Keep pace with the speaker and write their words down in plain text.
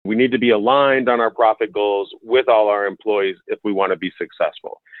We need to be aligned on our profit goals with all our employees if we want to be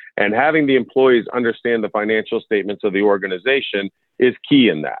successful. And having the employees understand the financial statements of the organization is key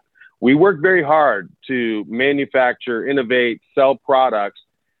in that. We work very hard to manufacture, innovate, sell products,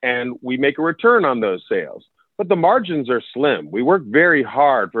 and we make a return on those sales. But the margins are slim. We work very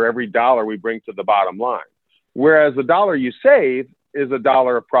hard for every dollar we bring to the bottom line. Whereas the dollar you save is a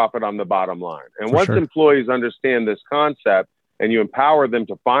dollar of profit on the bottom line. And once employees understand this concept and you empower them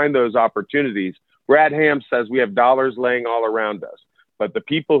to find those opportunities, Brad Ham says we have dollars laying all around us. But the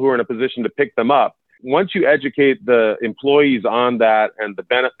people who are in a position to pick them up, once you educate the employees on that and the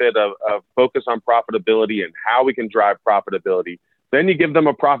benefit of focus on profitability and how we can drive profitability, then you give them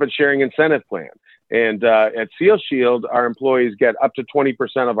a profit sharing incentive plan. And at SealShield, our employees get up to 20%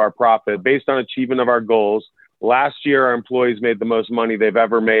 of our profit based on achievement of our goals. Last year, our employees made the most money they've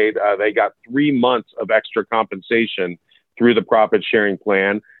ever made. They got 3 months of extra compensation through the profit sharing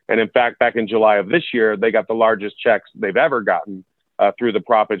plan. And in fact, back in July of this year, they got the largest checks they've ever gotten through the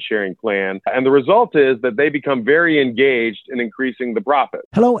profit sharing plan. And the result is that they become very engaged in increasing the profit.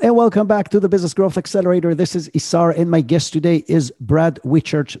 Hello and welcome back to the Business Growth Accelerator. This is Isar and my guest today is Brad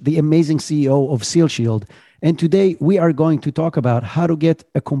Whitchurch, the amazing CEO of SealShield. And today we are going to talk about how to get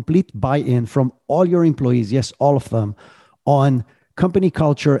a complete buy-in from all your employees, yes, all of them, on company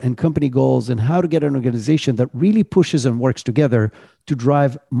culture and company goals and how to get an organization that really pushes and works together to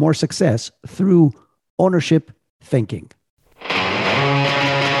drive more success through ownership thinking.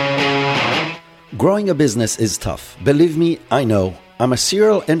 Growing a business is tough. Believe me, I know. I'm a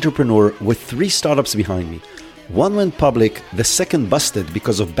serial entrepreneur with 3 startups behind me. One went public, the second busted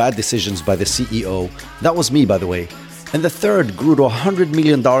because of bad decisions by the CEO. That was me, by the way. And the third grew to $100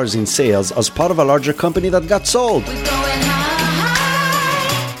 million in sales as part of a larger company that got sold.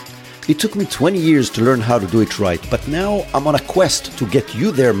 It took me 20 years to learn how to do it right, but now I'm on a quest to get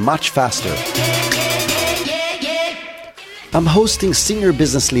you there much faster. I'm hosting senior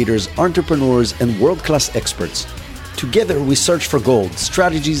business leaders, entrepreneurs, and world-class experts. Together, we search for gold,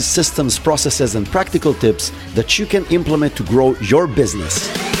 strategies, systems, processes, and practical tips that you can implement to grow your business.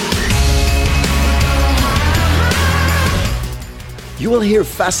 You will hear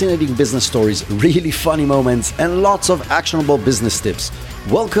fascinating business stories, really funny moments, and lots of actionable business tips.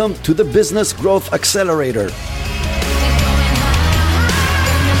 Welcome to the Business Growth Accelerator.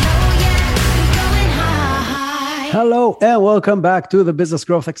 Hello and welcome back to the Business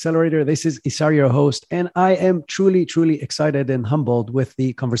Growth Accelerator. This is Isar, your host, and I am truly, truly excited and humbled with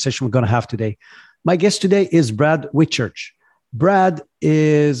the conversation we're going to have today. My guest today is Brad Whitchurch. Brad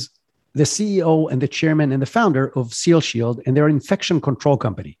is the CEO and the chairman and the founder of SealShield, and they're an infection control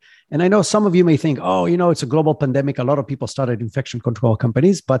company. And I know some of you may think, it's a global pandemic. A lot of people started infection control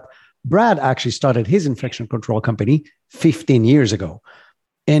companies, but Brad actually started his infection control company 15 years ago.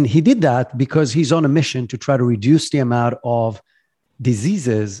 And he did that because he's on a mission to try to reduce the amount of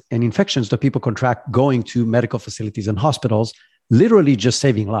diseases and infections that people contract going to medical facilities and hospitals, literally just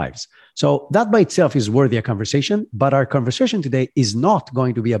saving lives. So that by itself is worthy of conversation. But our conversation today is not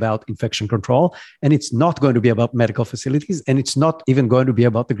going to be about infection control, and it's not going to be about medical facilities, and it's not even going to be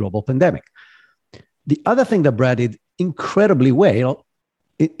about the global pandemic. The other thing that Brad did incredibly well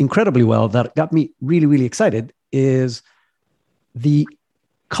that got me really, really excited is the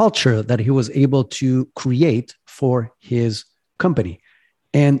culture that he was able to create for his company.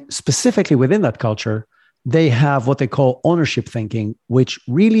 And specifically within that culture, they have what they call ownership thinking, which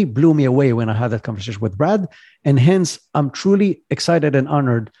really blew me away when I had that conversation with Brad. And hence, I'm truly excited and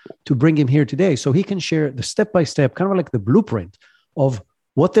honored to bring him here today so he can share the step-by-step, kind of like the blueprint of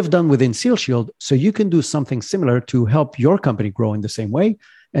what they've done within SealShield so you can do something similar to help your company grow in the same way.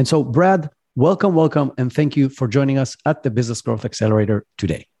 And so, Brad, welcome, and thank you for joining us at the Business Growth Accelerator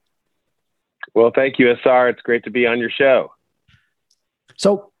today. Well, thank you, Asar. It's great to be on your show.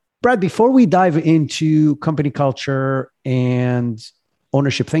 So, Brad, before we dive into company culture and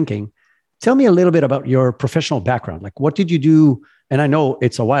ownership thinking, tell me a little bit about your professional background. Like, what did you do? And I know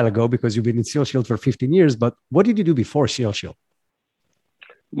it's a while ago because you've been in SealShield for 15 years, but what did you do before SealShield?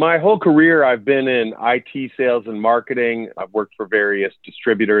 My whole career, I've been in IT sales and marketing. I've worked for various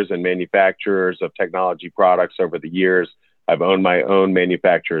distributors and manufacturers of technology products over the years. I've owned my own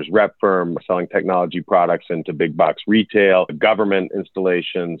manufacturer's rep firm, selling technology products into big box retail, government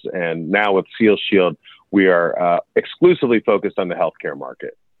installations, and now with SealShield, we are exclusively focused on the healthcare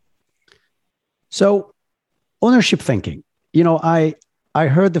market. So, ownership thinking. I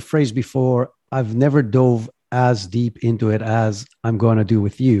heard the phrase before. I've never dove as deep into it as I'm going to do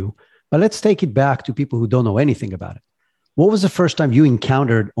with you. But let's take it back to people who don't know anything about it. What was the first time you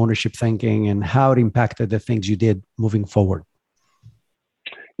encountered ownership thinking and how it impacted the things you did moving forward?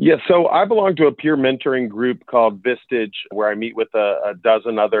 Yeah, so I belong to a peer mentoring group called Vistage, where I meet with a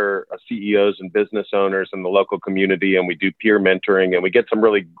dozen other CEOs and business owners in the local community, and we do peer mentoring, and we get some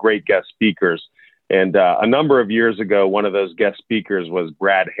really great guest speakers. And a number of years ago, one of those guest speakers was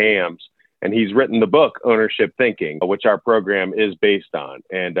Brad Hams, and he's written the book Ownership Thinking, which our program is based on.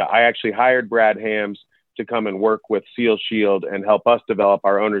 And I actually hired Brad Hams to come and work with Seal Shield and help us develop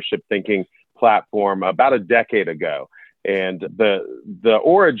our ownership thinking platform about a decade ago. And the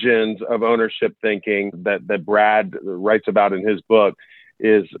origins of ownership thinking that Brad writes about in his book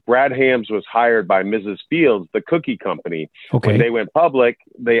is Brad Hams was hired by Mrs. Fields, the cookie company. Okay. When they went public,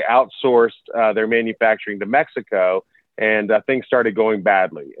 they outsourced their manufacturing to Mexico, and things started going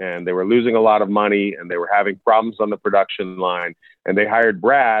badly. And they were losing a lot of money, and they were having problems on the production line. And they hired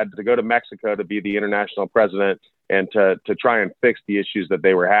Brad to go to Mexico to be the international president and to try and fix the issues that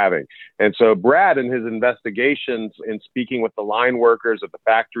they were having. And so Brad, in his investigations in speaking with the line workers at the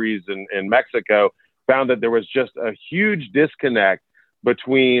factories in Mexico, found that there was just a huge disconnect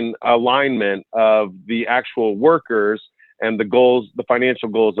between alignment of the actual workers and the goals, the financial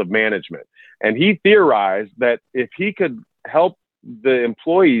goals of management. And he theorized that if he could help the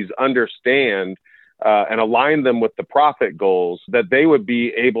employees understand and align them with the profit goals, that they would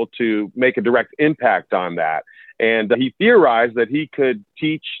be able to make a direct impact on that. And he theorized that he could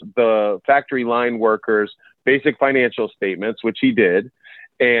teach the factory line workers basic financial statements, which he did,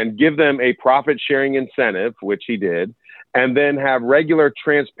 and give them a profit sharing incentive, which he did, and then have regular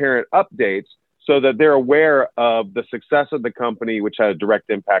transparent updates so that they're aware of the success of the company, which had a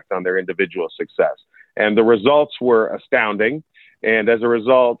direct impact on their individual success. And the results were astounding. And as a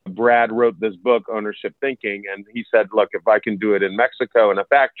result, Brad wrote this book, Ownership Thinking, and he said, look, if I can do it in Mexico in a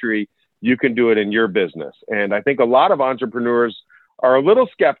factory, you can do it in your business. And I think a lot of entrepreneurs are a little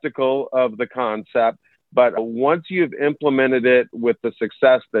skeptical of the concept, but once you've implemented it with the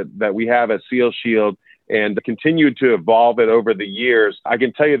success that we have at Seal Shield and continued to evolve it over the years, I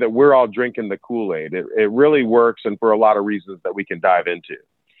can tell you that we're all drinking the Kool-Aid. It really works, and for a lot of reasons that we can dive into.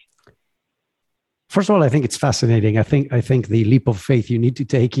 First of all, I think it's fascinating. I think the leap of faith you need to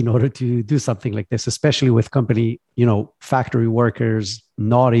take in order to do something like this, especially with company, factory workers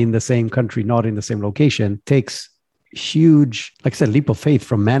not in the same country, not in the same location, takes huge, like I said, leap of faith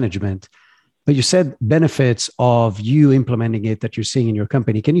from management. But you said benefits of you implementing it that you're seeing in your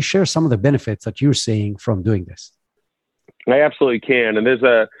company. Can you share some of the benefits that you're seeing from doing this? I absolutely can. And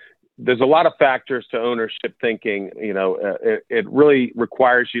there's a lot of factors to ownership thinking. It really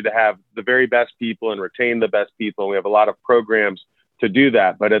requires you to have the very best people and retain the best people. We have a lot of programs to do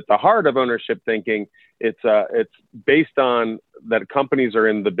that. But at the heart of ownership thinking, it's based on that companies are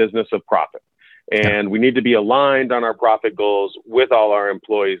in the business of profit. And we need to be aligned on our profit goals with all our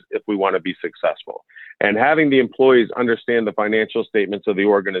employees if we want to be successful. And having the employees understand the financial statements of the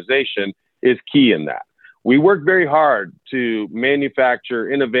organization is key in that. We work very hard to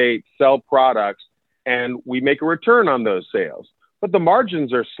manufacture, innovate, sell products, and we make a return on those sales. But the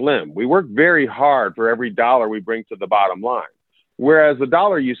margins are slim. We work very hard for every dollar we bring to the bottom line. Whereas the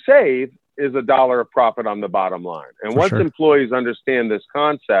dollar you save is a dollar of profit on the bottom line. And once employees understand this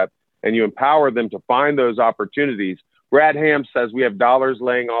concept and you empower them to find those opportunities, Brad Hams says we have dollars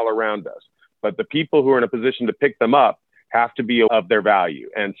laying all around us, but the people who are in a position to pick them up have to be of their value.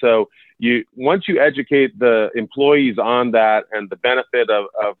 And so once you educate the employees on that and the benefit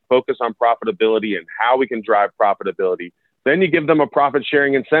of focus on profitability and how we can drive profitability, then you give them a profit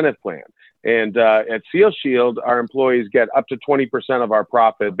sharing incentive plan. And at Seal Shield, our employees get up to 20% of our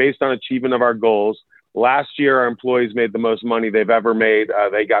profit based on achievement of our goals. Last year, our employees made the most money they've ever made.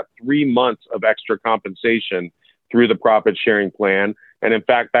 They got 3 months of extra compensation through the profit sharing plan. And in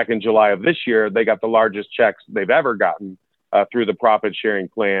fact, back in July of this year, they got the largest checks they've ever gotten through the profit sharing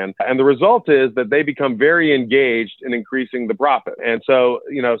plan. And the result is that they become very engaged in increasing the profit. And so,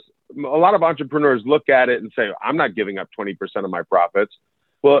 a lot of entrepreneurs look at it and say, I'm not giving up 20% of my profits.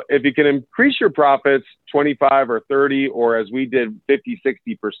 Well, if you can increase your profits 25 or 30, or as we did 50,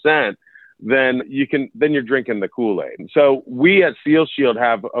 60%, then you're drinking the Kool-Aid. And so we at Seal Shield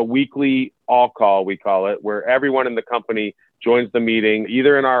have a weekly all call, we call it, where everyone in the company joins the meeting,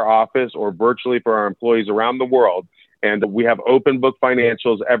 either in our office or virtually for our employees around the world. And we have open book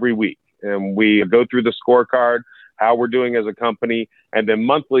financials every week. And we go through the scorecard, how we're doing as a company. And then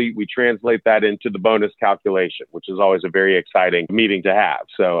monthly, we translate that into the bonus calculation, which is always a very exciting meeting to have.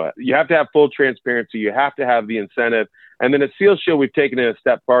 So you have to have full transparency. You have to have the incentive. And then at Seal Shield, we've taken it a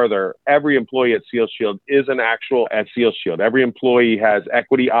step farther. Every employee at Seal Shield is an actual at Seal Shield. Every employee has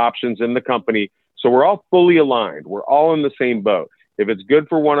equity options in the company. So we're all fully aligned. We're all in the same boat. If it's good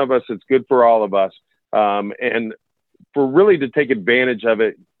for one of us, it's good for all of us. And for really to take advantage of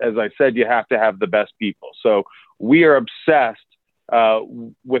it, as I said, you have to have the best people. So we are obsessed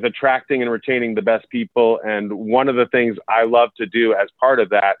with attracting and retaining the best people. And one of the things I love to do as part of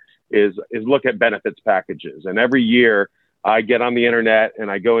that is look at benefits packages. And every year I get on the internet and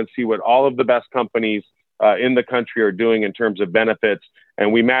I go and see what all of the best companies in the country are doing in terms of benefits,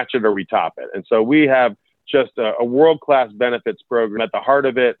 and we match it or we top it. And so we have just a world-class benefits program. At the heart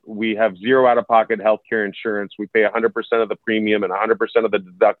of it, we have zero out-of-pocket healthcare insurance. We pay 100% of the premium and 100% of the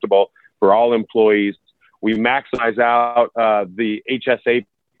deductible for all employees. We maximize out the HSA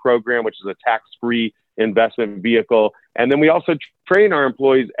program, which is a tax-free investment vehicle. And then we also train our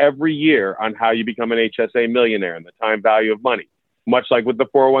employees every year on how you become an HSA millionaire and the time value of money, much like with the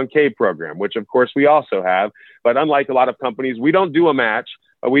 401k program, which of course we also have. But unlike a lot of companies, we don't do a match.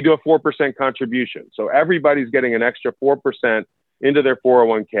 We do a 4% contribution. So everybody's getting an extra 4% into their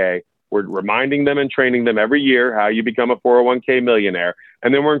 401k. We're reminding them and training them every year how you become a 401k millionaire.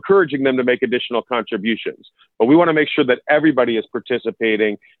 And then we're encouraging them to make additional contributions. But we want to make sure that everybody is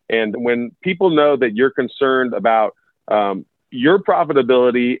participating. And when people know that you're concerned about your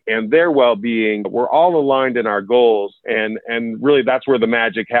profitability and their well-being, we're all aligned in our goals. And really, that's where the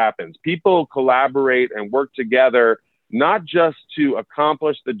magic happens. People collaborate and work together, not just to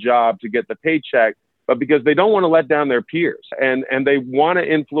accomplish the job, to get the paycheck, but because they don't want to let down their peers, and they want to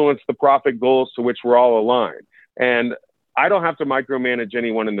influence the profit goals to which we're all aligned. And I don't have to micromanage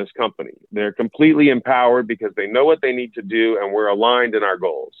anyone in this company. They're completely empowered because they know what they need to do, and we're aligned in our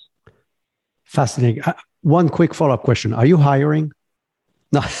goals. Fascinating. One quick follow-up question. Are you hiring?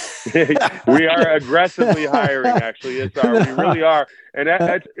 No. We are aggressively hiring, actually. We really are. And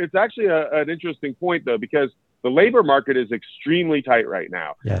it's actually an interesting point, though, because the labor market is extremely tight right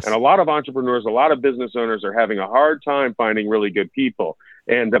now. Yes. And a lot of entrepreneurs, a lot of business owners are having a hard time finding really good people.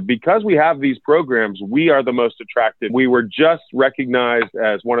 And because we have these programs, we are the most attractive. We were just recognized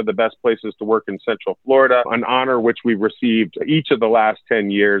as one of the best places to work in Central Florida, an honor which we've received each of the last 10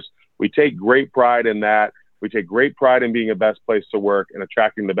 years. We take great pride in that. We take great pride in being a best place to work and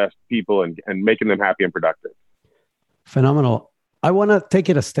attracting the best people and making them happy and productive. Phenomenal. I want to take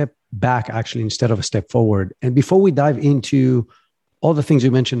it a step back, actually, instead of a step forward. And before we dive into all the things you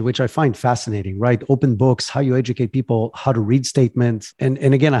mentioned, which I find fascinating, right? Open books, how you educate people, how to read statements. And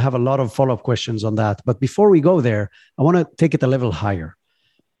again, I have a lot of follow-up questions on that. But before we go there, I want to take it a level higher,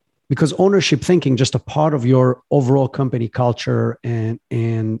 because ownership thinking, just a part of your overall company culture and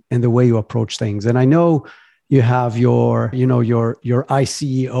the way you approach things. And I know you have your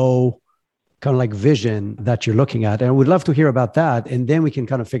ICEO kind of like vision that you're looking at. And I would love to hear about that. And then we can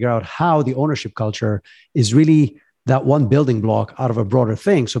kind of figure out how the ownership culture is really that one building block out of a broader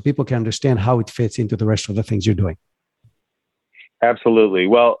thing, so people can understand how it fits into the rest of the things you're doing. Absolutely.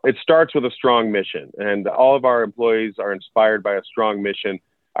 Well, it starts with a strong mission, and all of our employees are inspired by a strong mission.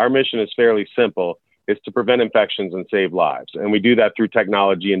 Our mission is fairly simple. It's to prevent infections and save lives. And we do that through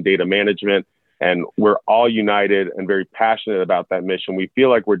technology and data management. And we're all united and very passionate about that mission. We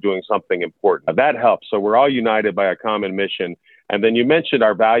feel like we're doing something important. That helps. So we're all united by a common mission. And then you mentioned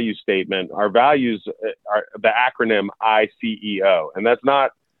our value statement. Our values are the acronym ICEO. And that's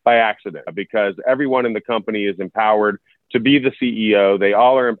not by accident, because everyone in the company is empowered to be the CEO. They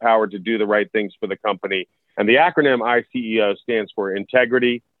all are empowered to do the right things for the company. And the acronym ICEO stands for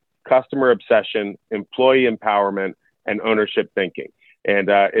integrity, customer obsession, employee empowerment, and ownership thinking. And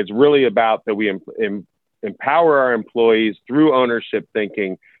it's really about that we empower our employees through ownership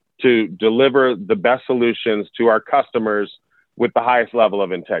thinking to deliver the best solutions to our customers with the highest level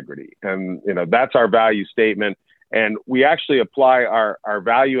of integrity. And, that's our value statement. And we actually apply our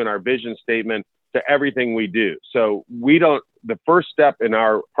value and our vision statement to everything we do. So the first step in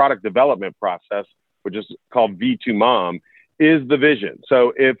our product development process, which is called V2MOM, is the vision.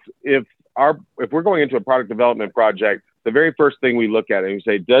 So if we're going into a product development project, the very first thing we look at and we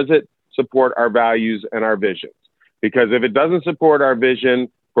say, does it support our values and our visions? Because if it doesn't support our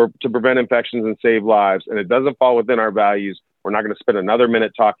vision to prevent infections and save lives, and it doesn't fall within our values, we're not going to spend another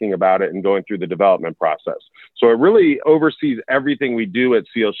minute talking about it and going through the development process. So it really oversees everything we do at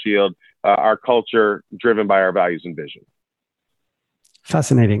SealShield, our culture driven by our values and vision.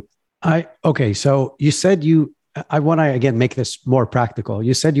 Fascinating. Okay, so you said I want to, again, make this more practical.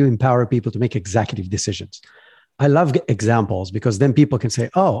 You said you empower people to make executive decisions. I love examples, because then people can say,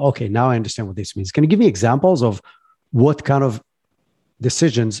 oh, okay, now I understand what this means. Can you give me examples of what kind of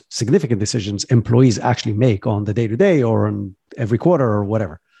decisions, significant decisions, employees actually make on the day-to-day or on every quarter or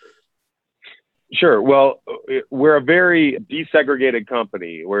whatever? Sure. Well, we're a very desegregated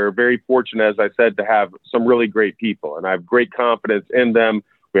company. We're very fortunate, as I said, to have some really great people, and I have great confidence in them.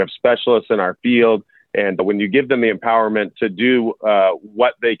 We have specialists in our field, And when you give them the empowerment to do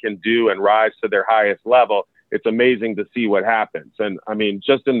what they can do and rise to their highest level, it's amazing to see what happens. And I mean,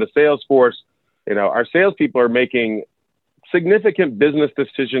 just in the sales force, our salespeople are making significant business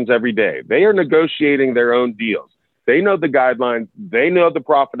decisions every day. They are negotiating their own deals. They know the guidelines, they know the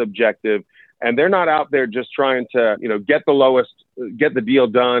profit objective, and they're not out there just trying to, get the deal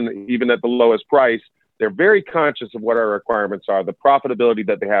done, even at the lowest price. They're very conscious of what our requirements are, the profitability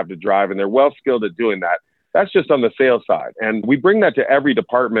that they have to drive, and they're well skilled at doing that. That's just on the sales side. And we bring that to every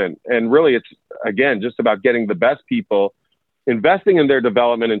department. And really, it's, again, just about getting the best people, investing in their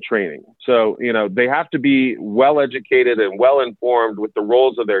development and training. So, they have to be well educated and well informed with the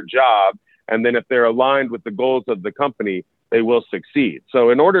roles of their job. And then if they're aligned with the goals of the company, they will succeed. So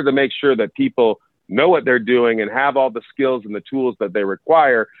in order to make sure that people know what they're doing and have all the skills and the tools that they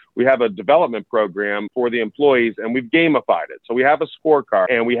require, we have a development program for the employees, and we've gamified it. So we have a scorecard,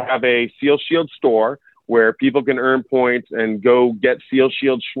 and we have a Seal Shield store where people can earn points and go get Seal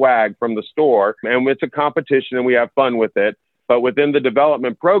Shield swag from the store. And it's a competition, and we have fun with it. But within the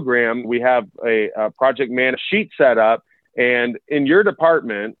development program, we have a project management sheet set up. And in your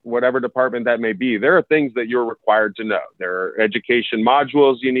department, whatever department that may be, there are things that you're required to know. There are education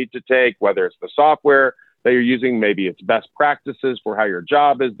modules you need to take, whether it's the software that you're using, maybe it's best practices for how your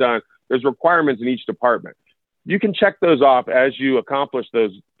job is done. There's requirements in each department. You can check those off as you accomplish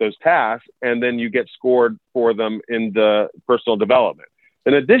those tasks, and then you get scored for them in the personal development.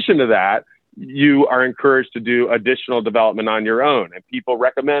 In addition to that, you are encouraged to do additional development on your own, and people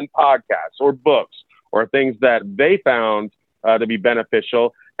recommend podcasts or books or things that they found to be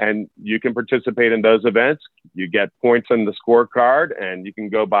beneficial, and you can participate in those events. You get points on the scorecard, and you can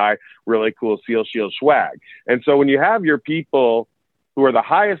go buy really cool Seal Shield swag. And so when you have your people who are the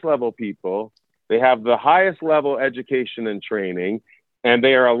highest level people, they have the highest level education and training, and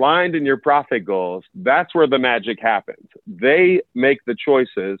they are aligned in your profit goals, that's where the magic happens. They make the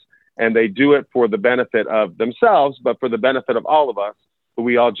choices, and they do it for the benefit of themselves, but for the benefit of all of us who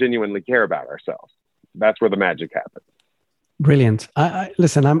we all genuinely care about ourselves. That's where the magic happens. Brilliant.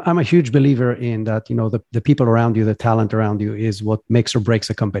 Listen, I'm a huge believer in that, the people around you, the talent around you is what makes or breaks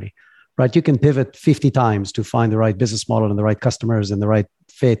a company, right? You can pivot 50 times to find the right business model and the right customers and the right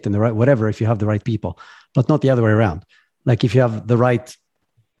fit and the right whatever, if you have the right people, but not the other way around. Like if you have the right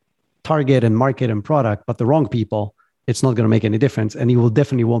target and market and product, but the wrong people, it's not going to make any difference. And you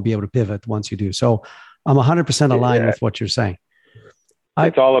definitely won't be able to pivot once you do. So I'm 100% aligned with what you're saying.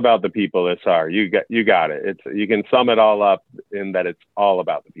 It's all about the people, Isar. You got it. You can sum it all up in that it's all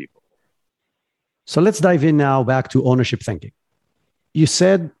about the people. So let's dive in now back to ownership thinking. You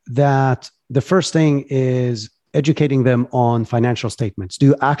said that the first thing is educating them on financial statements. Do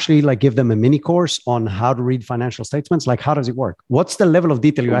you actually give them a mini course on how to read financial statements? How does it work? What's the level of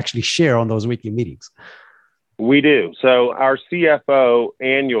detail you actually share on those weekly meetings? We do. So our CFO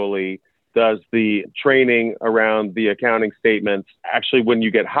annually does the training around the accounting statements. Actually, when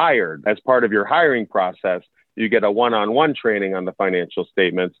you get hired, as part of your hiring process, you get a one-on-one training on the financial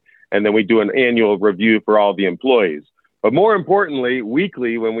statements, and then we do an annual review for all the employees. But more importantly,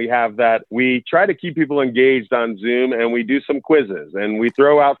 weekly, when we have that, we try to keep people engaged on Zoom, and we do some quizzes, and we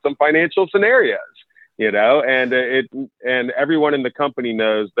throw out some financial scenarios, and everyone in the company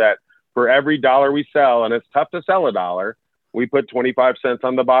knows that for every dollar we sell, and it's tough to sell a dollar, we put 25 cents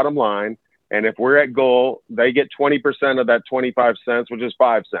on the bottom line. And if we're at goal, they get 20% of that 25 cents, which is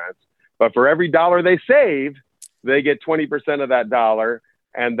 5 cents. But for every dollar they save, they get 20% of that dollar.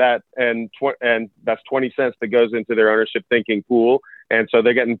 And that's 20 cents that goes into their ownership thinking pool. And so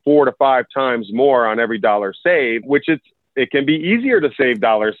they're getting 4 to 5 times more on every dollar saved, which it can be easier to save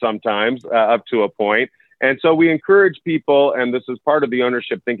dollars sometimes up to a point. And so we encourage people, and this is part of the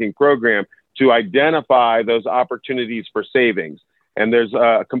ownership thinking program, to identify those opportunities for savings. And there's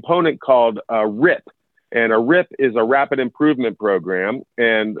a component called RIP. And a RIP is a rapid improvement program.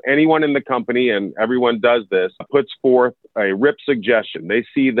 And anyone in the company, and everyone does this, puts forth a RIP suggestion. They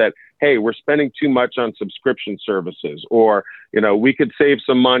see that, hey, we're spending too much on subscription services, or, we could save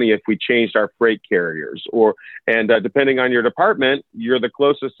some money if we changed our freight carriers, and depending on your department, you're the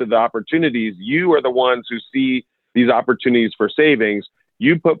closest to the opportunities. You are the ones who see these opportunities for savings.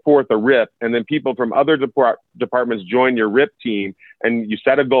 You put forth a RIP, and then people from other departments join your RIP team, and you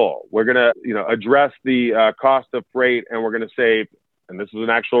set a goal. We're going to, address the cost of freight, and we're going to save, and this is an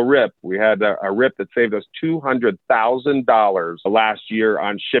actual RIP. We had a RIP that saved us $200,000 last year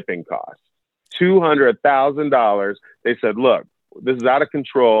on shipping costs. $200,000. They said, look, this is out of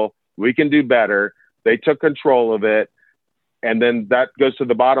control. We can do better. They took control of it. And then that goes to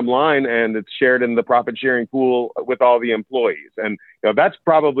the bottom line, and it's shared in the profit sharing pool with all the employees. And that's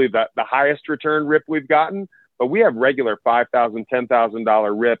probably the highest return RIP we've gotten. But we have regular $5,000,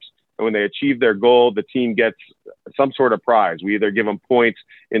 $10,000 RIPs. And when they achieve their goal, the team gets some sort of prize. We either give them points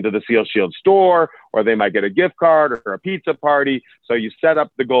into the Seal Shield store, or they might get a gift card or a pizza party. So you set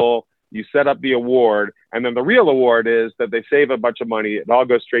up the goal, you set up the award, and then the real award is that they save a bunch of money. It all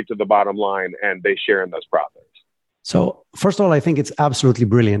goes straight to the bottom line, and they share in those profits. So first of all, I think it's absolutely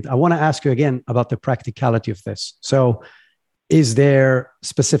brilliant. I want to ask you again about the practicality of this. So is there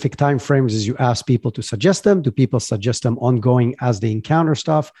specific timeframes as you ask people to suggest them? Do people suggest them ongoing as they encounter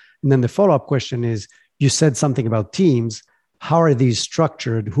stuff? And then the follow-up question is, you said something about teams. How are these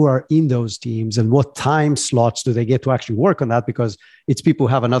structured? Who are in those teams? And what time slots do they get to actually work on that? Because it's people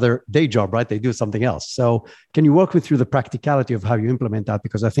who have another day job, right? They do something else. So can you walk me through the practicality of how you implement that?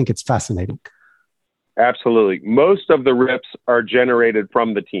 Because I think it's fascinating. Absolutely. Most of the RIPs are generated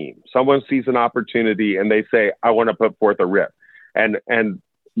from the team. Someone sees an opportunity and they say, I want to put forth a RIP. And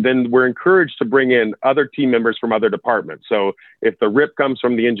then we're encouraged to bring in other team members from other departments. So if the RIP comes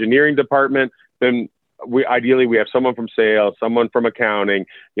from the engineering department, then we have someone from sales, someone from accounting,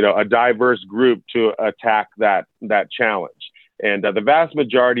 a diverse group to attack that challenge. And the vast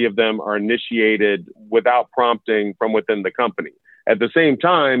majority of them are initiated without prompting from within the company. At the same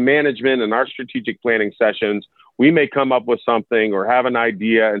time, management and our strategic planning sessions, we may come up with something or have an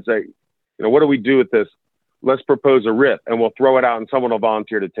idea and say, what do we do with this? Let's propose a RIP, and we'll throw it out and someone will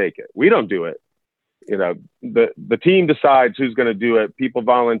volunteer to take it. We don't do it. The team decides who's going to do it. People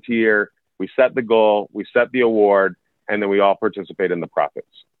volunteer. We set the goal, we set the award, and then we all participate in the profits.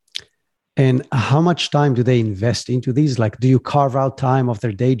 And how much time do they invest into these? Like, do you carve out time of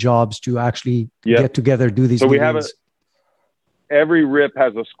their day jobs to actually get together, do these meetings? Every RIP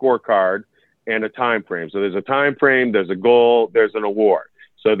has a scorecard and a time frame. So there's a time frame, there's a goal, there's an award.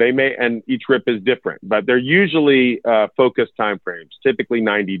 So and each RIP is different, but they're usually focused time frames, typically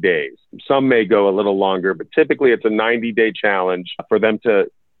 90 days. Some may go a little longer, but typically it's a 90-day challenge for them to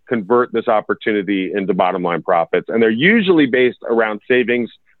convert this opportunity into bottom line profits. And they're usually based around savings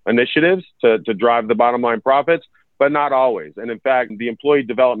initiatives to drive the bottom line profits, but not always. And in fact, the employee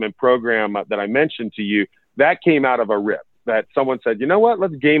development program that I mentioned to you, that came out of a RIP that someone said, you know what,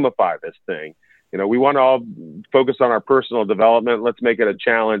 let's gamify this thing. We want to all focus on our personal development. Let's make it a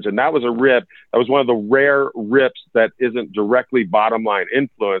challenge. And that was a RIP. That was one of the rare RIPs that isn't directly bottom line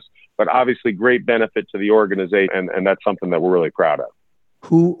influence, but obviously great benefit to the organization. And that's something that we're really proud of.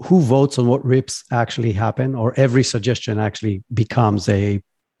 Who votes on what RIPs actually happen, or every suggestion actually becomes a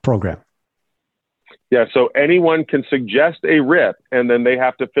program? Yeah, so anyone can suggest a RIP, and then they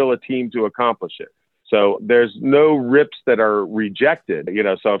have to fill a team to accomplish it. So there's no RIPs that are rejected.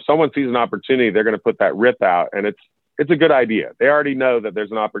 So if someone sees an opportunity, they're going to put that RIP out, and it's a good idea. They already know that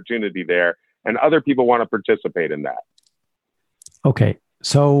there's an opportunity there, and other people want to participate in that. Okay,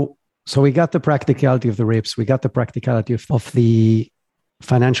 so we got the practicality of the RIPs, we got the practicality of the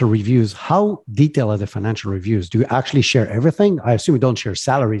financial reviews. How detailed are the financial reviews? Do you actually share everything? I assume you don't share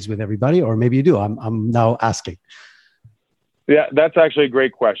salaries with everybody, or maybe you do. I'm now asking. Yeah, that's actually a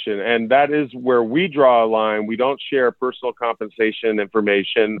great question. And that is where we draw a line. We don't share personal compensation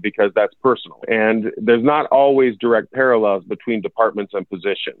information because that's personal. And there's not always direct parallels between departments and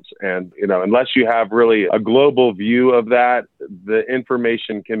positions. And, unless you have really a global view of that, the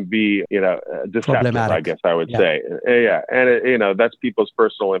information can be, deceptive, I guess I would say. Yeah. And, that's people's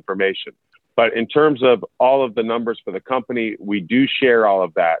personal information. But in terms of all of the numbers for the company, we do share all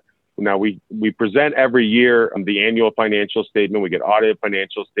of that. Now, we present every year the annual financial statement. We get audited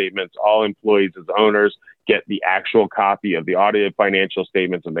financial statements. All employees as owners get the actual copy of the audited financial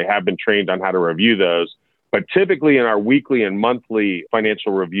statements, and they have been trained on how to review those. But typically in our weekly and monthly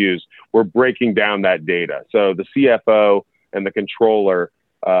financial reviews, we're breaking down that data. So the CFO and the controller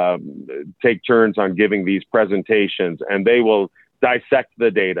take turns on giving these presentations, and they will dissect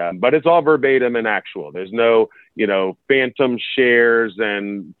the data, but it's all verbatim and actual. There's no, phantom shares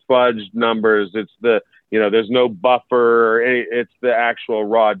and fudged numbers. It's there's no buffer. It's the actual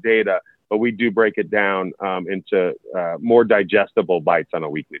raw data, but we do break it down into more digestible bites on a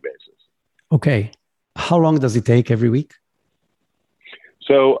weekly basis. Okay. How long does it take every week?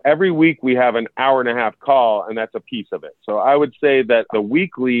 So every week we have an 1.5-hour call, and that's a piece of it. So I would say that the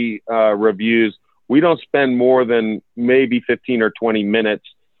weekly reviews, we don't spend more than maybe 15 or 20 minutes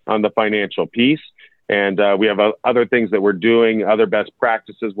on the financial piece. And we have other things that we're doing, other best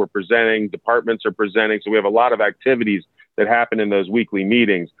practices we're presenting, departments are presenting. So we have a lot of activities that happen in those weekly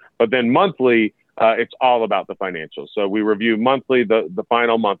meetings. But then monthly, it's all about the financials. So we review monthly the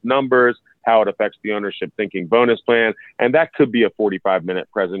final month numbers, how it affects the ownership thinking bonus plan. And that could be a 45-minute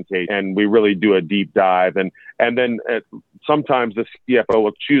presentation. And we really do a deep dive. And then sometimes the CFO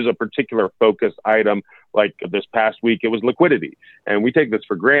will choose a particular focus item. Like this past week, it was liquidity. And we take this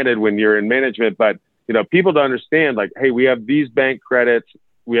for granted when you're in management. But, people to understand, like, hey, we have these bank credits.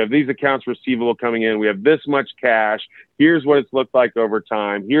 We have these accounts receivable coming in. We have this much cash. Here's what it's looked like over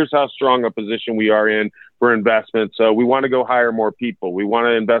time. Here's how strong a position we are in for investment. So we want to go hire more people. We want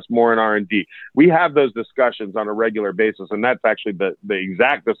to invest more in R&D. We have those discussions on a regular basis. And that's actually the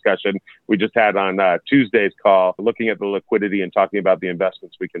exact discussion we just had on Tuesday's call, looking at the liquidity and talking about the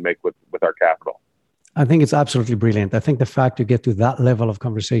investments we can make with our capital. I think it's absolutely brilliant. I think the fact you get to that level of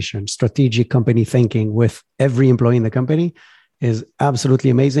conversation, strategic company thinking with every employee in the company is absolutely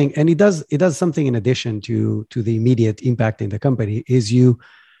amazing. And it does something in addition to the immediate impact in the company is you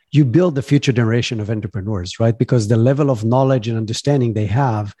build the future generation of entrepreneurs, right? Because the level of knowledge and understanding they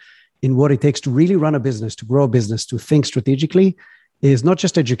have in what it takes to really run a business, to grow a business, to think strategically is not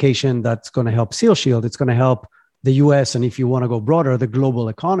just education that's going to help Seal Shield. It's going to help the US. And if you want to go broader, the global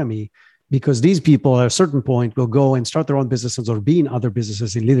economy, because these people at a certain point will go and start their own businesses or be in other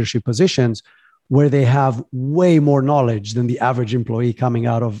businesses in leadership positions where they have way more knowledge than the average employee coming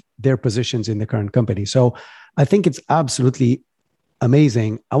out of their positions in the current company. So I think it's absolutely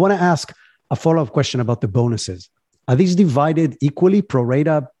amazing. I want to ask a follow-up question about the bonuses. Are these divided equally pro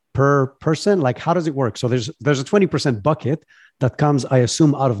rata per person? Like, how does it work? So there's a 20% bucket that comes, I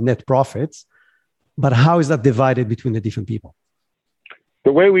assume, out of net profits, but how is that divided between the different people?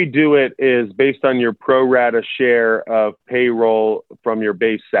 The way we do it is based on your pro rata share of payroll from your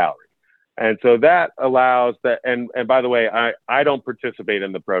base salary. And so that allows that. And by the way, I don't participate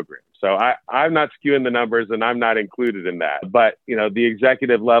in the program. So I'm not skewing the numbers and I'm not included in that. But, the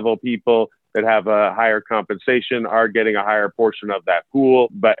executive level people that have a higher compensation are getting a higher portion of that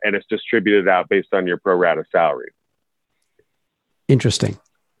pool, and it's distributed out based on your pro rata salary. Interesting.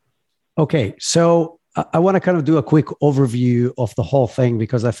 Okay. So I want to kind of do a quick overview of the whole thing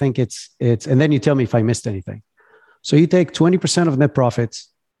because I think it's, and then you tell me if I missed anything. So you take 20% of net profits,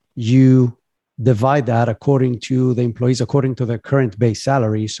 you divide that according to the employees, according to their current base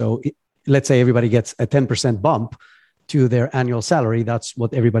salary. So let's say everybody gets a 10% bump to their annual salary. That's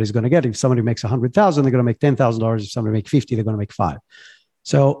what everybody's going to get. If somebody makes $100,000, they're going to make $10,000. If somebody makes 50, they're going to make 5.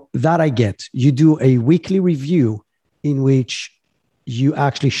 So that I get. You do a weekly review in which you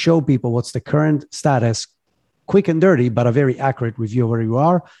actually show people what's the current status, quick and dirty, but a very accurate review of where you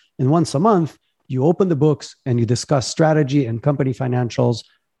are. And once a month, you open the books and you discuss strategy and company financials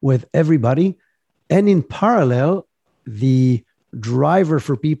with everybody. And in parallel, the driver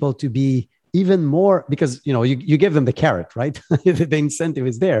for people to be even more, because you give them the carrot, right? The incentive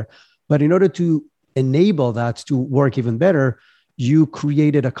is there. But in order to enable that to work even better, you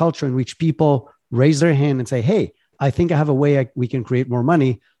created a culture in which people raise their hand and say, hey, I think I have a way we can create more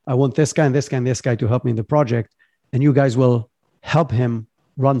money. I want this guy and this guy and this guy to help me in the project. And you guys will help him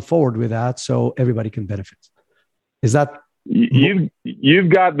run forward with that so everybody can benefit. Is that? You've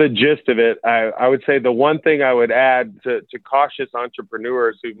got the gist of it. I would say the one thing I would add to cautious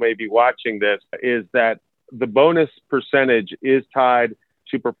entrepreneurs who may be watching this is that the bonus percentage is tied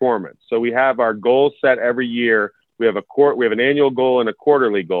to performance. So we have our goals set every year. We have an annual goal and a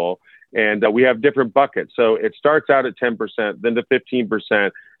quarterly goal. And we have different buckets. So it starts out at 10%, then to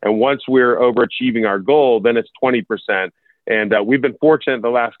 15%. And once we're overachieving our goal, then it's 20%. And we've been fortunate the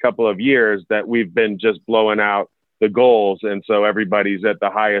last couple of years that we've been just blowing out the goals. And so everybody's at the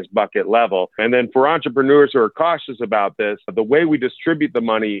highest bucket level. And then for entrepreneurs who are cautious about this, the way we distribute the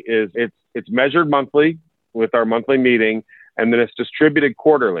money is it's measured monthly with our monthly meeting, and then it's distributed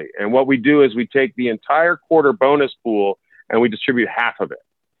quarterly. And what we do is we take the entire quarter bonus pool and we distribute half of it.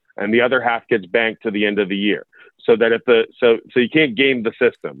 And the other half gets banked to the end of the year, so that so you can't game the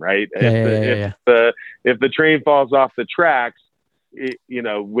system, right? If the train falls off the tracks,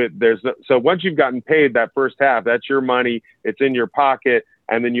 so once you've gotten paid that first half, that's your money, it's in your pocket,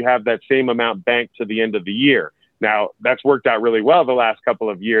 and then you have that same amount banked to the end of the year. Now that's worked out really well the last couple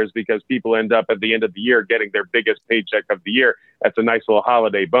of years because people end up at the end of the year getting their biggest paycheck of the year. That's a nice little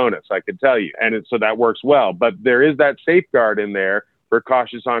holiday bonus, I can tell you, and so that works well. But there is that safeguard in there for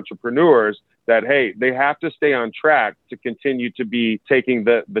cautious entrepreneurs that, hey, they have to stay on track to continue to be taking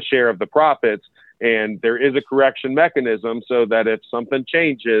the share of the profits. And there is a correction mechanism so that if something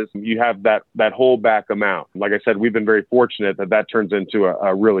changes, you have that holdback amount. Like I said, we've been very fortunate that turns into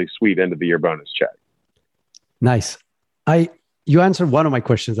a really sweet end of the year bonus check. Nice. You answered one of my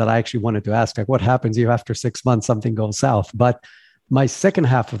questions that I actually wanted to ask, like what happens if after 6 months something goes south? But My second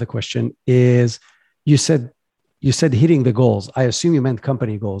half of the question is, you said hitting the goals. I assume you meant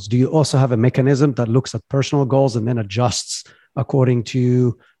company goals. Do you also have a mechanism that looks at personal goals and then adjusts according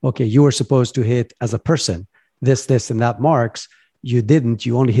to, okay, you were supposed to hit as a person this, and that marks. You didn't.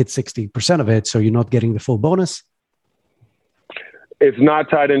 You only hit 60% of it, so you're not getting the full bonus? It's not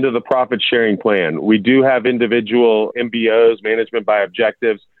tied into the profit sharing plan. We do have individual MBOs, management by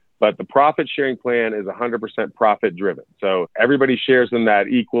objectives, but the profit sharing plan is 100% profit driven. So everybody shares in that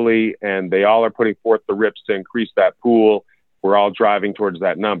equally, and they all are putting forth the rips to increase that pool. We're all driving towards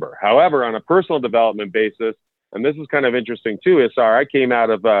that number. However, on a personal development basis, and this is kind of interesting too, Isar, I came out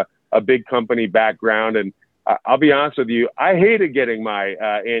of a big company background, and I'll be honest with you, I hated getting my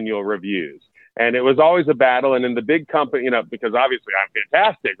annual reviews. And it was always a battle. And in the big company, because obviously I'm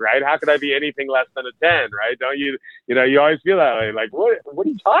fantastic, right? How could I be anything less than a 10, right? Don't you, you always feel that way. Like, what are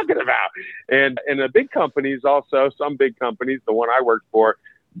you talking about? And in the big companies also, some big companies, the one I worked for,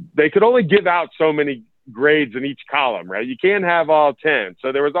 they could only give out so many grades in each column, right? You can't have all 10.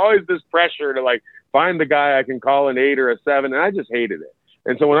 So there was always this pressure to find the guy I can call an 8 or a 7. And I just hated it.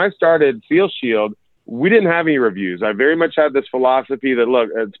 And so when I started Seal Shield, we didn't have any reviews. I very much had this philosophy that,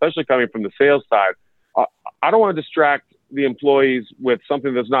 look, especially coming from the sales side, I don't want to distract the employees with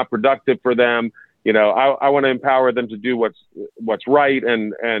something that's not productive for them. I want to empower them to do what's right,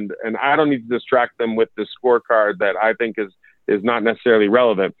 and I don't need to distract them with the scorecard that I think is not necessarily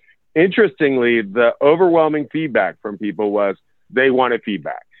relevant. Interestingly, the overwhelming feedback from people was they wanted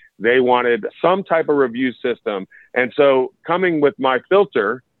feedback. They wanted some type of review system. And so coming with my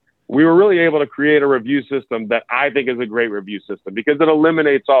filter, we were really able to create a review system that I think is a great review system because it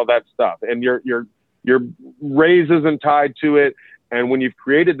eliminates all that stuff, and your raise isn't tied to it. And when you've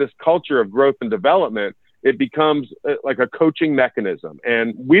created this culture of growth and development, it becomes like a coaching mechanism.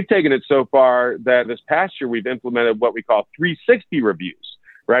 And we've taken it so far that this past year we've implemented what we call 360 reviews,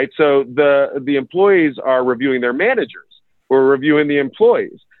 right? So the employees are reviewing their managers. We're reviewing the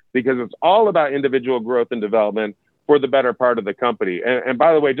employees because it's all about individual growth and development for the better part of the company. And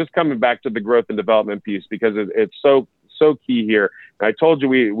by the way, just coming back to the growth and development piece, because it's so key here. And I told you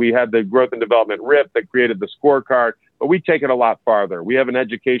we had the growth and development RIP that created the scorecard, but we take it a lot farther. We have an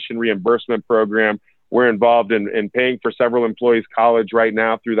education reimbursement program. We're involved in paying for several employees' college right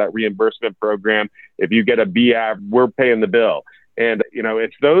now through that reimbursement program. If you get a B app, we're paying the bill. And,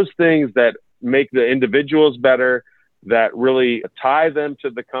 it's those things that make the individuals better, that really tie them to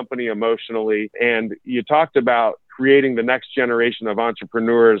the company emotionally. And you talked about creating the next generation of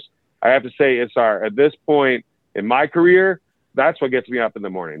entrepreneurs. I have to say, Isar, at this point in my career, that's what gets me up in the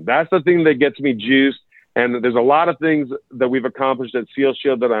morning. That's the thing that gets me juiced. And there's a lot of things that we've accomplished at Seal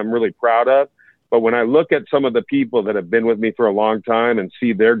Shield that I'm really proud of. But when I look at some of the people that have been with me for a long time and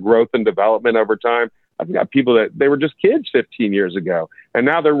see their growth and development over time, I've got people that they were just kids 15 years ago, and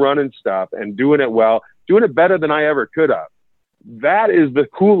now they're running stuff and doing it well, doing it better than I ever could have. That is the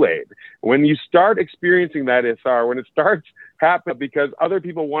Kool-Aid. When you start experiencing that, Isar, when it starts happening because other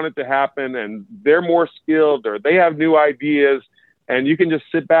people want it to happen and they're more skilled or they have new ideas and you can just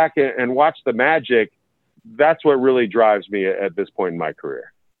sit back and watch the magic, that's what really drives me at this point in my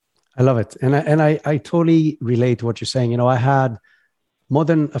career. I love it. And I totally relate to what you're saying. I had more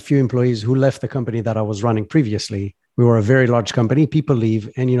than a few employees who left the company that I was running previously. We were a very large company. People leave.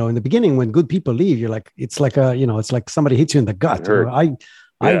 And, in the beginning, when good people leave, you're like, it's like it's like somebody hits you in the gut.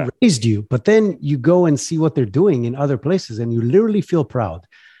 I raised you, but then you go and see what they're doing in other places and you literally feel proud.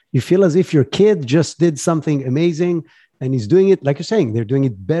 You feel as if your kid just did something amazing and he's doing it, like you're saying, they're doing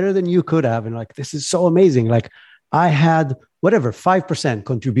it better than you could have. And like, this is so amazing. Like I had 5%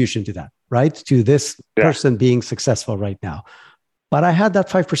 contribution to that, right? To this person being successful right now. But I had that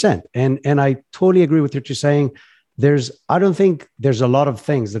 5%. And I totally agree with what you're saying. I don't think there's a lot of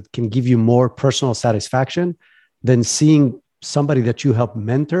things that can give you more personal satisfaction than seeing somebody that you helped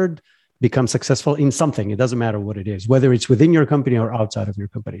mentored become successful in something. It doesn't matter what it is, whether it's within your company or outside of your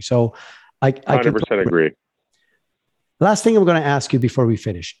company. So I 100% agree. Last thing I'm going to ask you before we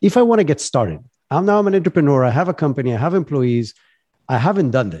finish. If I want to get started, I'm an entrepreneur. I have a company. I have employees. I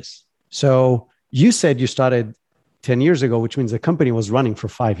haven't done this. So you said you started 10 years ago, which means the company was running for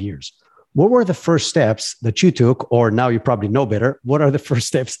 5 years. What were the first steps that you took, or now you probably know better, what are the first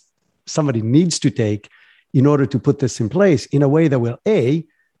steps somebody needs to take in order to put this in place in a way that will A,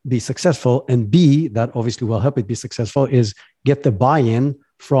 be successful, and B, that obviously will help it be successful, is get the buy-in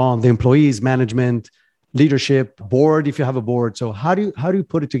from the employees, management, leadership, board, if you have a board. So how do you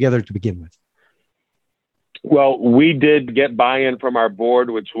put it together to begin with? Well, we did get buy-in from our board,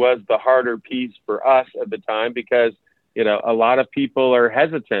 which was the harder piece for us at the time because a lot of people are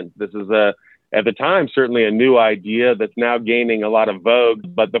hesitant. This is at the time, certainly a new idea that's now gaining a lot of vogue.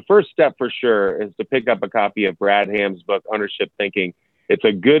 But the first step for sure is to pick up a copy of Brad Ham's book, Ownership Thinking. It's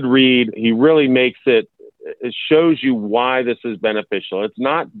a good read. He really makes it shows you why this is beneficial. It's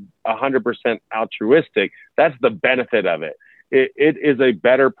not 100% altruistic. That's the benefit of it. It is a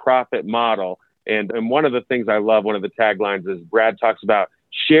better profit model. And one of the things I love, one of the taglines is Brad talks about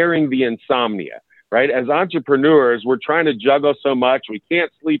sharing the insomnia, right? As entrepreneurs, we're trying to juggle so much. We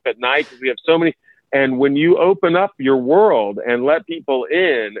can't sleep at night because we have so many. And when you open up your world and let people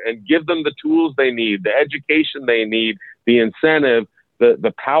in and give them the tools they need, the education they need, the incentive,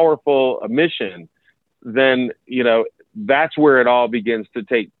 the powerful mission, then, that's where it all begins to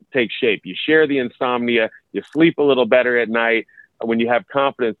take shape. You share the insomnia, you sleep a little better at night when you have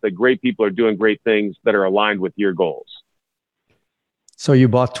confidence that great people are doing great things that are aligned with your goals. So you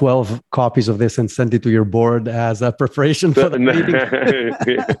bought 12 copies of this and sent it to your board as a preparation for the meeting?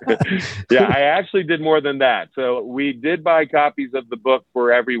 Yeah, I actually did more than that. So we did buy copies of the book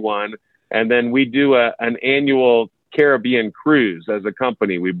for everyone. And then we do an annual Caribbean cruise as a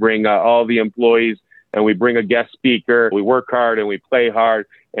company. We bring all the employees and we bring a guest speaker. We work hard and we play hard.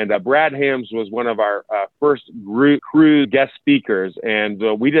 And Brad Hams was one of our first cruise guest speakers.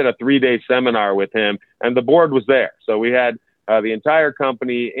 And we did a 3-day seminar with him and the board was there. So we had the entire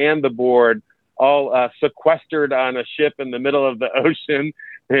company and the board all sequestered on a ship in the middle of the ocean.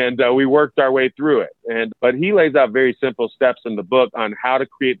 And we worked our way through it. But he lays out very simple steps in the book on how to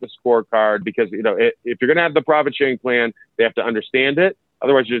create the scorecard, because, if you're going to have the profit sharing plan, they have to understand it.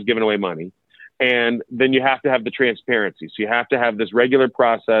 Otherwise, you're just giving away money. And then you have to have the transparency. So you have to have this regular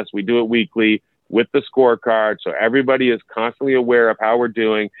process. We do it weekly with the scorecard. So everybody is constantly aware of how we're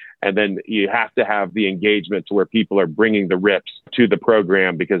doing. And then you have to have the engagement to where people are bringing the rips to the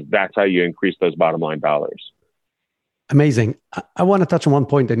program, because that's how you increase those bottom line dollars. Amazing. I want to touch on one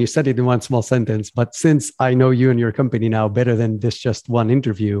point, and you said it in one small sentence, but since I know you and your company now better than this just one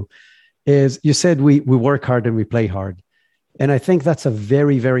interview, is you said we work hard and we play hard. And I think that's a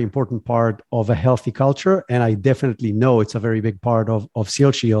very, very important part of a healthy culture. And I definitely know it's a very big part of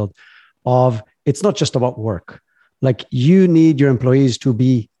SealShield. It's not just about work. Like, you need your employees to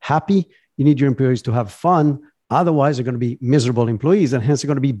be happy. You need your employees to have fun. Otherwise, they're going to be miserable employees, and hence they're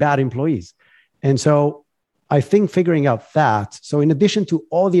going to be bad employees. And so I think figuring out that, so in addition to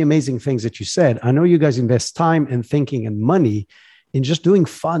all the amazing things that you said, I know you guys invest time and thinking and money in just doing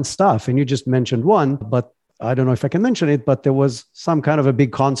fun stuff. And you just mentioned one, but I don't know if I can mention it, but there was some kind of a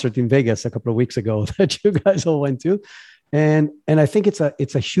big concert in Vegas a couple of weeks ago that you guys all went to. And I think it's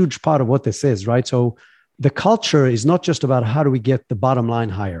a huge part of what this is, right? So the culture is not just about how do we get the bottom line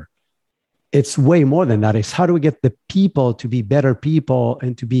higher. It's way more than that. It's how do we get the people to be better people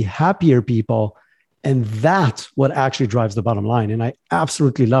and to be happier people. And that's what actually drives the bottom line. And I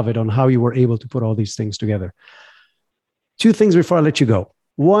absolutely love it on how you were able to put all these things together. 2 things before I let you go.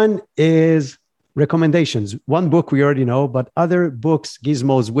 One is recommendations. One book we already know, but other books,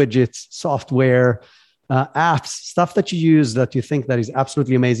 gizmos, widgets, software, apps, stuff that you use that you think that is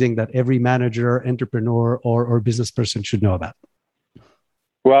absolutely amazing that every manager, entrepreneur, or business person should know about.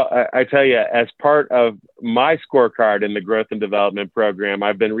 Well, I tell you, as part of my scorecard in the growth and development program,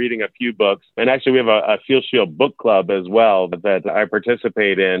 I've been reading a few books, and actually we have a SealShield book club as well that I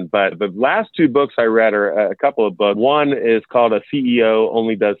participate in. But the last 2 books I read are a couple of books. One is called A CEO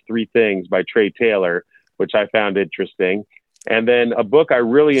Only Does 3 Things by Trey Taylor, which I found interesting. And then a book I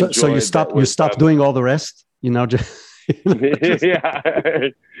really enjoyed. So you stopped doing all the rest, just. Yeah.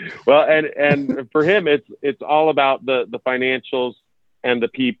 Well, and for him, it's all about the financials and the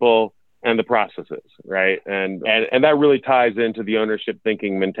people and the processes, right? And that really ties into the ownership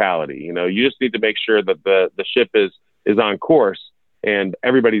thinking mentality. You just need to make sure that the ship is on course and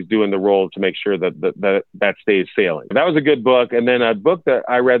everybody's doing the role to make sure that stays sailing. That was a good book. And then a book that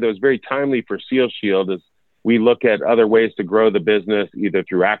I read that was very timely for SealShield is we look at other ways to grow the business, either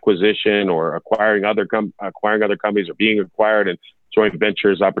through acquisition or acquiring other companies or being acquired and joint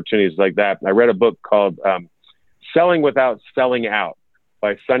ventures, opportunities like that. I read a book called Selling Without Selling Out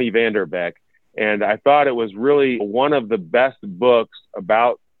by Sonny Vanderbeck. And I thought it was really one of the best books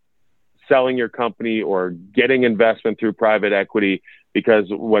about selling your company or getting investment through private equity, because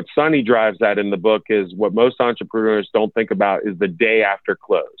what Sonny drives at in the book is what most entrepreneurs don't think about is the day after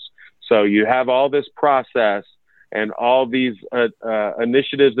close. So you have all this process and all these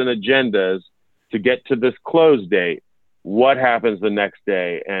initiatives and agendas to get to this close date. What happens the next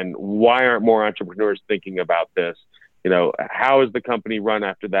day, and why aren't more entrepreneurs thinking about this? How is the company run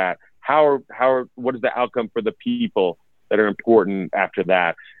after that? What is the outcome for the people that are important after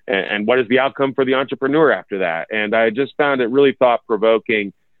that? And what is the outcome for the entrepreneur after that? And I just found it really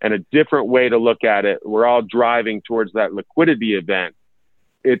thought-provoking and a different way to look at it. We're all driving towards that liquidity event.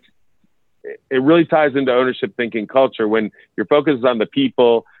 It really ties into ownership thinking culture when your focus is on the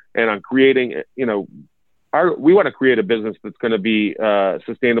people and on creating, we want to create a business that's going to be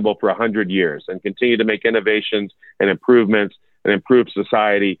sustainable for 100 years and continue to make innovations and improvements and improve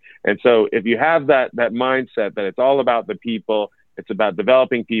society. And so if you have that mindset that it's all about the people, it's about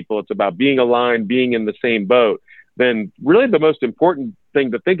developing people, it's about being aligned, being in the same boat, then really the most important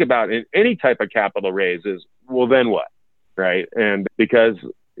thing to think about in any type of capital raise is, well, then what, right? And because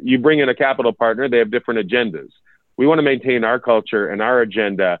you bring in a capital partner, they have different agendas. We want to maintain our culture and our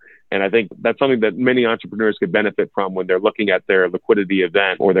agenda. And I think that's something that many entrepreneurs could benefit from when they're looking at their liquidity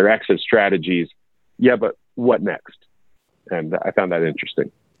event or their exit strategies. Yeah, but what next? And I found that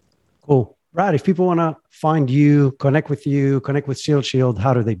interesting. Cool. Brad, if people want to find you, connect with SealShield,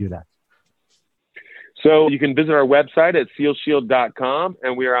 how do they do that? So you can visit our website at sealshield.com,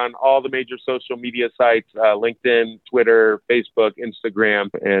 and we are on all the major social media sites, LinkedIn, Twitter, Facebook, Instagram,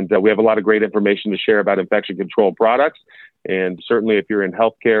 and we have a lot of great information to share about infection control products. And certainly if you're in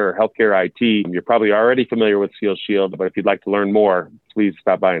healthcare or healthcare IT, you're probably already familiar with SealShield, but if you'd like to learn more, please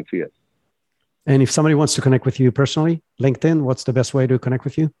stop by and see us. And if somebody wants to connect with you personally, LinkedIn, what's the best way to connect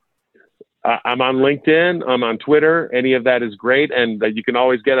with you? I'm on LinkedIn. I'm on Twitter. Any of that is great. And you can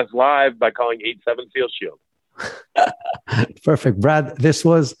always get us live by calling 87-SEAL-SHIELD. Perfect. Brad, this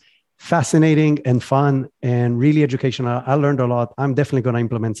was fascinating and fun and really educational. I learned a lot. I'm definitely going to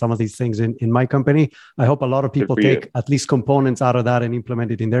implement some of these things in my company. I hope a lot of people take at least components out of that and implement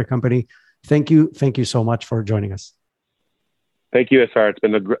it in their company. Thank you. Thank you so much for joining us. Thank you, Isar. It's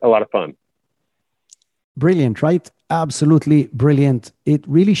been a lot of fun. Brilliant, right? Absolutely brilliant. It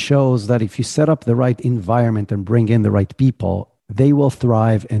really shows that if you set up the right environment and bring in the right people, they will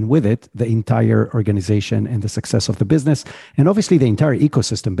thrive. And with it, the entire organization and the success of the business. And obviously the entire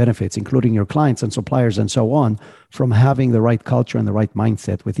ecosystem benefits, including your clients and suppliers and so on, from having the right culture and the right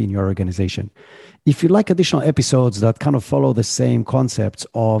mindset within your organization. If you like additional episodes that kind of follow the same concepts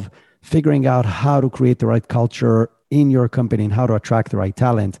of figuring out how to create the right culture in your company and how to attract the right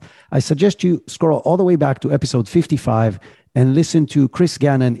talent, I suggest you scroll all the way back to episode 55 and listen to Chris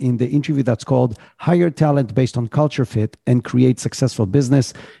Gannon in the interview that's called Hire Talent Based on Culture Fit and Create Successful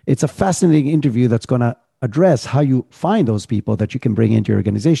Business. It's a fascinating interview that's going to address how you find those people that you can bring into your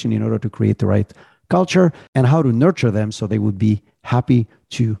organization in order to create the right culture and how to nurture them so they would be happy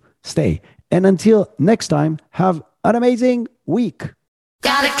to stay. And until next time, have an amazing week.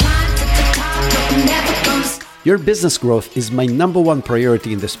 Your business growth is my number one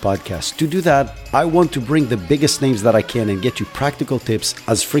priority in this podcast. To do that, I want to bring the biggest names that I can and get you practical tips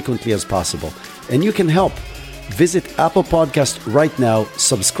as frequently as possible. And you can help. Visit Apple Podcast right now,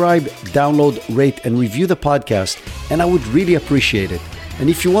 subscribe, download, rate, and review the podcast, and I would really appreciate it. And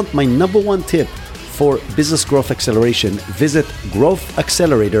if you want my number one tip for business growth acceleration, visit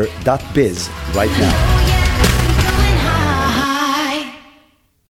growthaccelerator.biz right now.